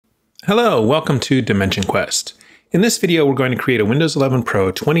Hello, welcome to Dimension Quest. In this video, we're going to create a Windows 11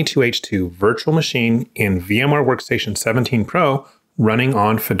 Pro 22H2 virtual machine in VMware Workstation 17 Pro running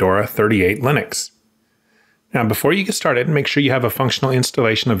on Fedora 38 Linux. Now, before you get started, make sure you have a functional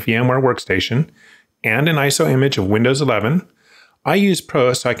installation of VMware Workstation and an ISO image of Windows 11. I use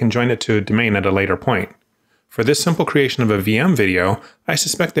Pro so I can join it to a domain at a later point. For this simple creation of a VM video, I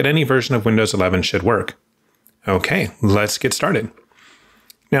suspect that any version of Windows 11 should work. Okay, let's get started.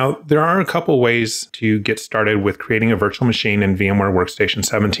 Now, there are a couple ways to get started with creating a virtual machine in VMware Workstation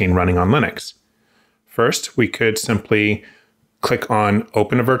 17 running on Linux. First, we could simply click on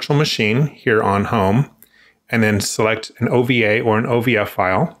Open a Virtual Machine here on Home, and then select an OVA or an OVF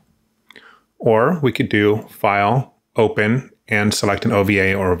file. Or we could do File, Open, and select an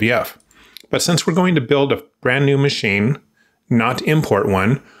OVA or OVF. But since we're going to build a brand new machine, not import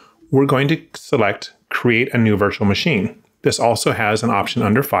one, we're going to select Create a New Virtual Machine. This also has an option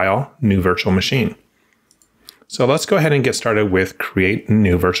under File, New Virtual Machine. So let's go ahead and get started with Create a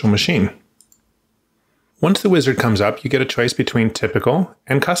New Virtual Machine. Once the wizard comes up, you get a choice between Typical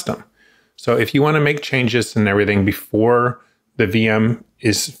and Custom. So if you want to make changes and everything before the VM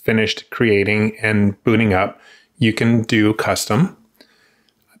is finished creating and booting up, you can do Custom.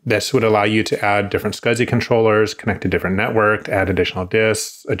 This would allow you to add different SCSI controllers, connect to different network, add additional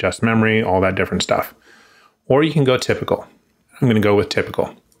disks, adjust memory, all that different stuff. Or you can go Typical. I'm going to go with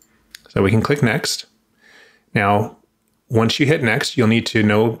Typical. So we can click Next. Now, once you hit Next, you'll need to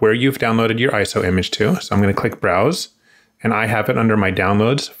know where you've downloaded your ISO image to. So I'm going to click Browse, and I have it under my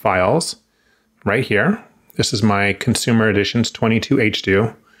Downloads files right here. This is my Consumer Editions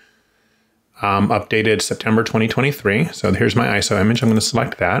 22H2, updated September 2023. So here's my ISO image. I'm going to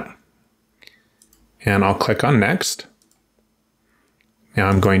select that, and I'll click on Next. Now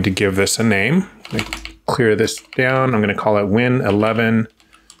I'm going to give this a name. Clear this down. I'm going to call it Win11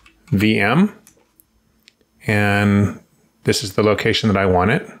 VM. And this is the location that I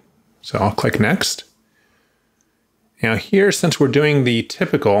want it. So I'll click Next. Now here, since we're doing the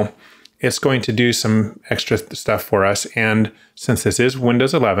Typical, it's going to do some extra stuff for us. And since this is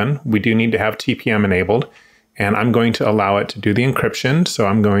Windows 11, we do need to have TPM enabled. And I'm going to allow it to do the encryption. So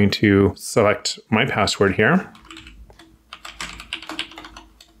I'm going to select my password here.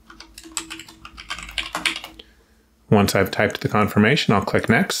 Once I've typed the confirmation, I'll click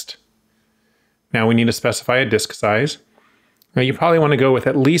Next. Now we need to specify a disk size. Now you probably want to go with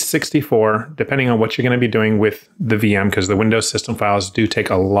at least 64, depending on what you're going to be doing with the VM, because the Windows system files do take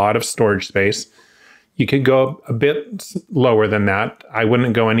a lot of storage space. You could go a bit lower than that. I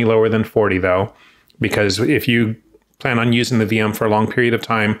wouldn't go any lower than 40 though, because if you plan on using the VM for a long period of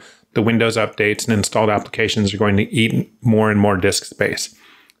time, the Windows updates and installed applications are going to eat more and more disk space.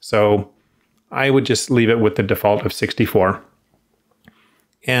 So I would just leave it with the default of 64.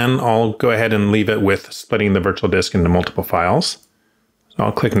 And I'll go ahead and leave it with splitting the virtual disk into multiple files. So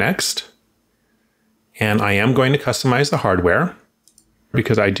I'll click Next. And I am going to customize the hardware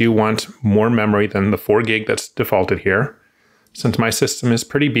because I do want more memory than the 4 gig that's defaulted here. Since my system is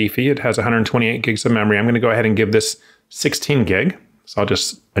pretty beefy, it has 128 gigs of memory, I'm going to go ahead and give this 16 gig. So I'll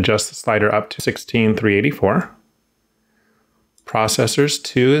just adjust the slider up to 16,384. Processors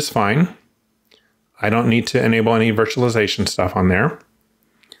 2 is fine. I don't need to enable any virtualization stuff on there.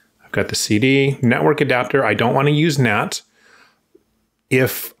 I've got the CD, network adapter. I don't want to use NAT.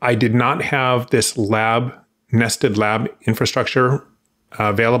 If I did not have this nested lab infrastructure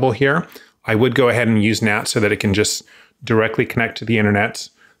available here, I would go ahead and use NAT so that it can just directly connect to the internet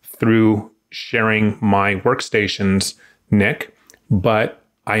through sharing my workstation's NIC. But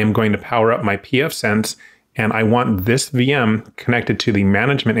I am going to power up my pfSense, and I want this VM connected to the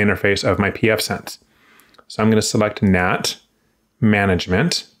management interface of my pfSense. So I'm going to select NAT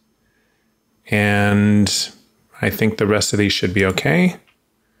Management, and I think the rest of these should be okay.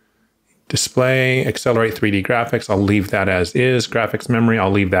 Display, accelerate 3D graphics, I'll leave that as is. Graphics memory, I'll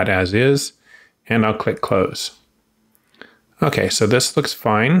leave that as is, and I'll click Close. Okay, so this looks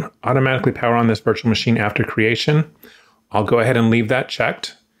fine. Automatically power on this virtual machine after creation. I'll go ahead and leave that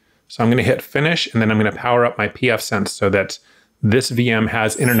checked. So I'm going to hit Finish, and then I'm going to power up my pfSense so that this VM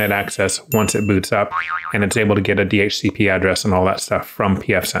has internet access once it boots up, and it's able to get a DHCP address and all that stuff from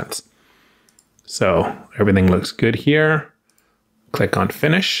pfSense. So everything looks good here. Click on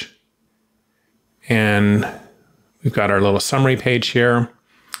Finish. And we've got our little summary page here.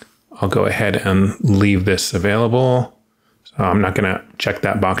 I'll go ahead and leave this available. So I'm not going to check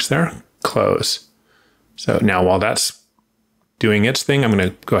that box there. Close. So now while that's doing its thing, I'm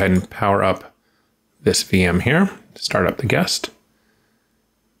going to go ahead and power up this VM here, start up the guest.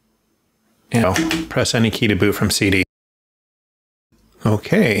 And I'll press any key to boot from CD.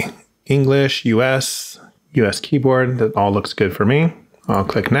 Okay, English, US, US keyboard. That all looks good for me. I'll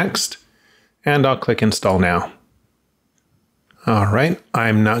click Next, and I'll click Install Now. All right,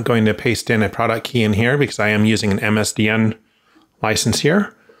 I'm not going to paste in a product key in here because I am using an MSDN license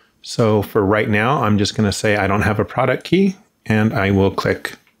here. So for right now, I'm just going to say I don't have a product key, and I will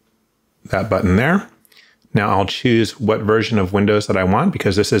click that button there. Now I'll choose what version of Windows that I want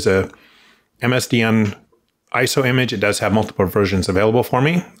because this is a MSDN ISO image. It does have multiple versions available for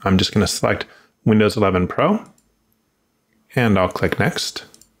me. I'm just going to select Windows 11 Pro, and I'll click Next.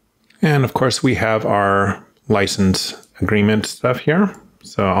 And of course, we have our license agreement stuff here.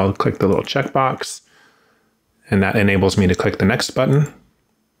 So I'll click the little checkbox, and that enables me to click the Next button.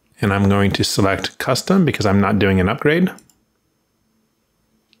 And I'm going to select Custom because I'm not doing an upgrade.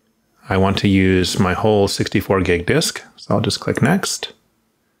 I want to use my whole 64 gig disk, so I'll just click Next.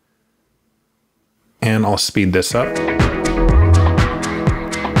 And I'll speed this up.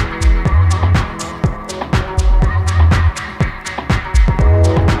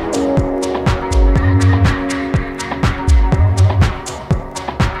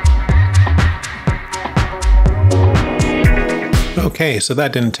 Okay, so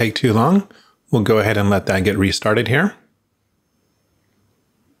that didn't take too long. We'll go ahead and let that get restarted here.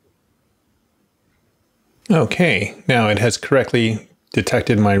 Okay, now it has correctly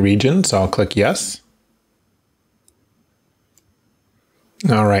detected my region, so I'll click Yes.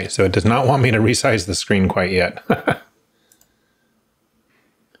 All right, so it does not want me to resize the screen quite yet.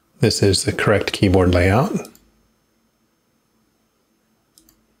 This is the correct keyboard layout.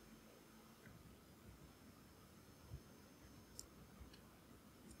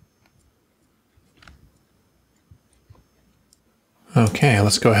 Okay,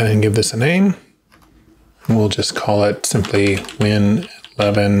 let's go ahead and give this a name. We'll just call it simply Win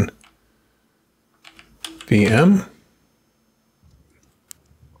 11 VM.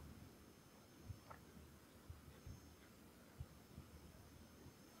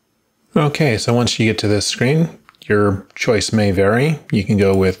 Okay, so once you get to this screen, your choice may vary. You can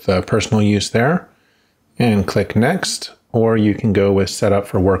go with personal use there and click Next, or you can go with Setup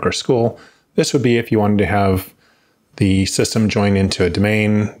for work or school. This would be if you wanted to have the system join into a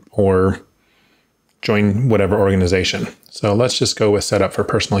domain or join whatever organization. So let's just go with Setup for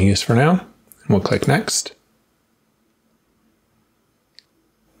personal use for now. And we'll click Next.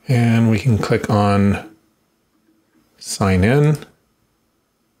 And we can click on Sign In.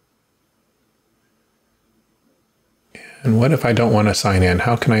 And what if I don't want to sign in?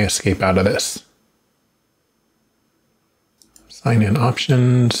 How can I escape out of this? Sign in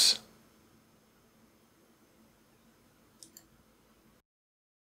options.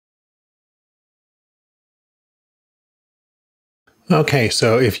 Okay,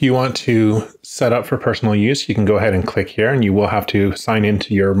 so if you want to set up for personal use, you can go ahead and click here, and you will have to sign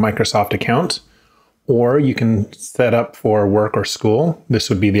into your Microsoft account, or you can set up for work or school. This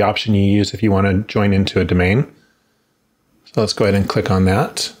would be the option you use if you want to join into a domain. So let's go ahead and click on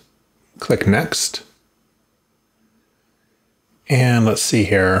that. Click Next. And let's see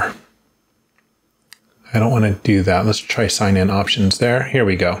here. I don't want to do that. Let's try sign in options there. Here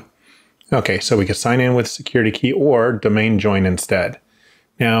we go. Okay, so we could sign in with security key or domain join instead.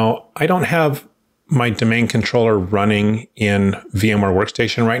 Now, I don't have my domain controller running in VMware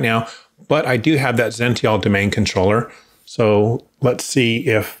Workstation right now, but I do have that Zential domain controller. So let's see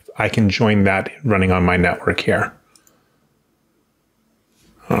if I can join that running on my network here.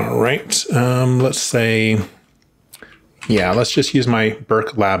 All right, let's say, yeah, let's just use my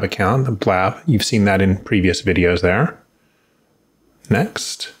Burke Lab account, the Blab. You've seen that in previous videos there.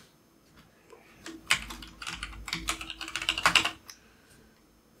 Next.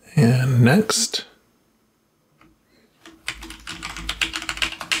 And next.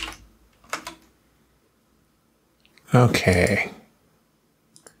 Okay.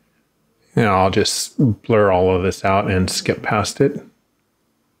 Now I'll just blur all of this out and skip past it.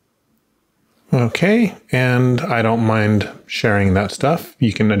 Okay, and I don't mind sharing that stuff.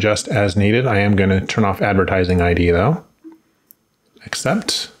 You can adjust as needed. I am going to turn off advertising ID though.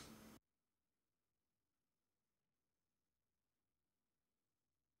 Accept.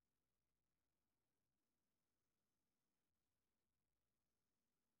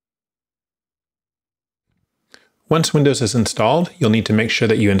 Once Windows is installed, you'll need to make sure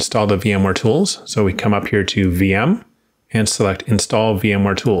that you install the VMware tools. So we come up here to VM and select Install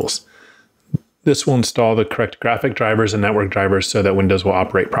VMware Tools. This will install the correct graphic drivers and network drivers so that Windows will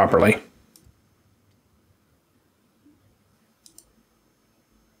operate properly.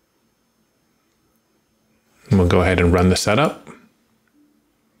 And we'll go ahead and run the setup.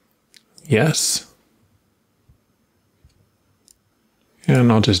 Yes.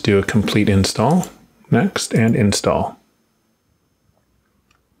 And I'll just do a complete install. Next, and install.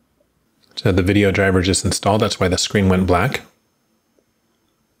 So the video driver just installed, that's why the screen went black.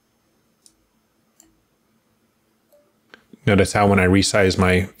 Notice how when I resize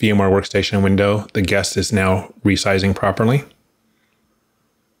my VMware Workstation window, the guest is now resizing properly.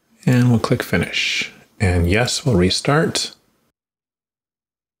 And we'll click Finish. And yes, we'll restart.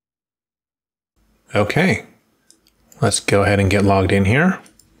 Okay, let's go ahead and get logged in here.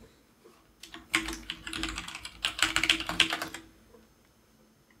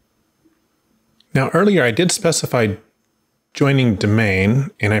 Now earlier I did specify joining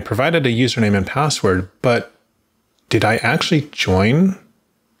domain and I provided a username and password, but did I actually join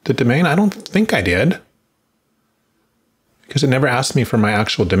the domain? I don't think I did, because it never asked me for my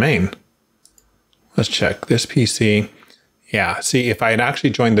actual domain. Let's check this PC. Yeah, see, if I had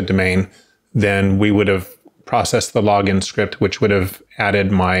actually joined the domain, then we would have processed the login script, which would have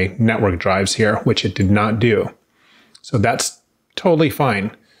added my network drives here, which it did not do. So that's totally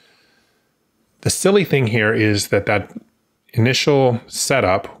fine. The silly thing here is that that initial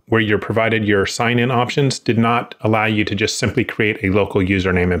setup where you're provided your sign-in options did not allow you to just simply create a local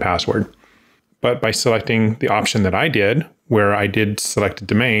username and password. But by selecting the option that I did, where I did select a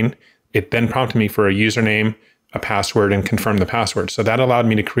domain, it then prompted me for a username, a password, and confirm the password. So that allowed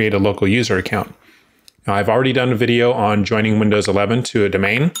me to create a local user account. Now, I've already done a video on joining Windows 11 to a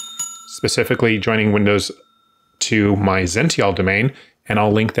domain, specifically joining Windows to my Zential domain, and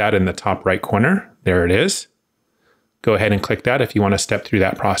I'll link that in the top right corner. There it is. Go ahead and click that if you want to step through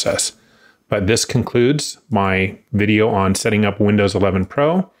that process. But this concludes my video on setting up Windows 11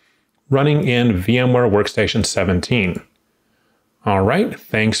 Pro running in VMware Workstation 17. All right,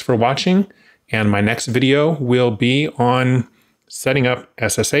 thanks for watching. And my next video will be on setting up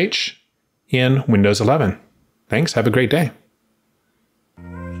SSH in Windows 11. Thanks, have a great day.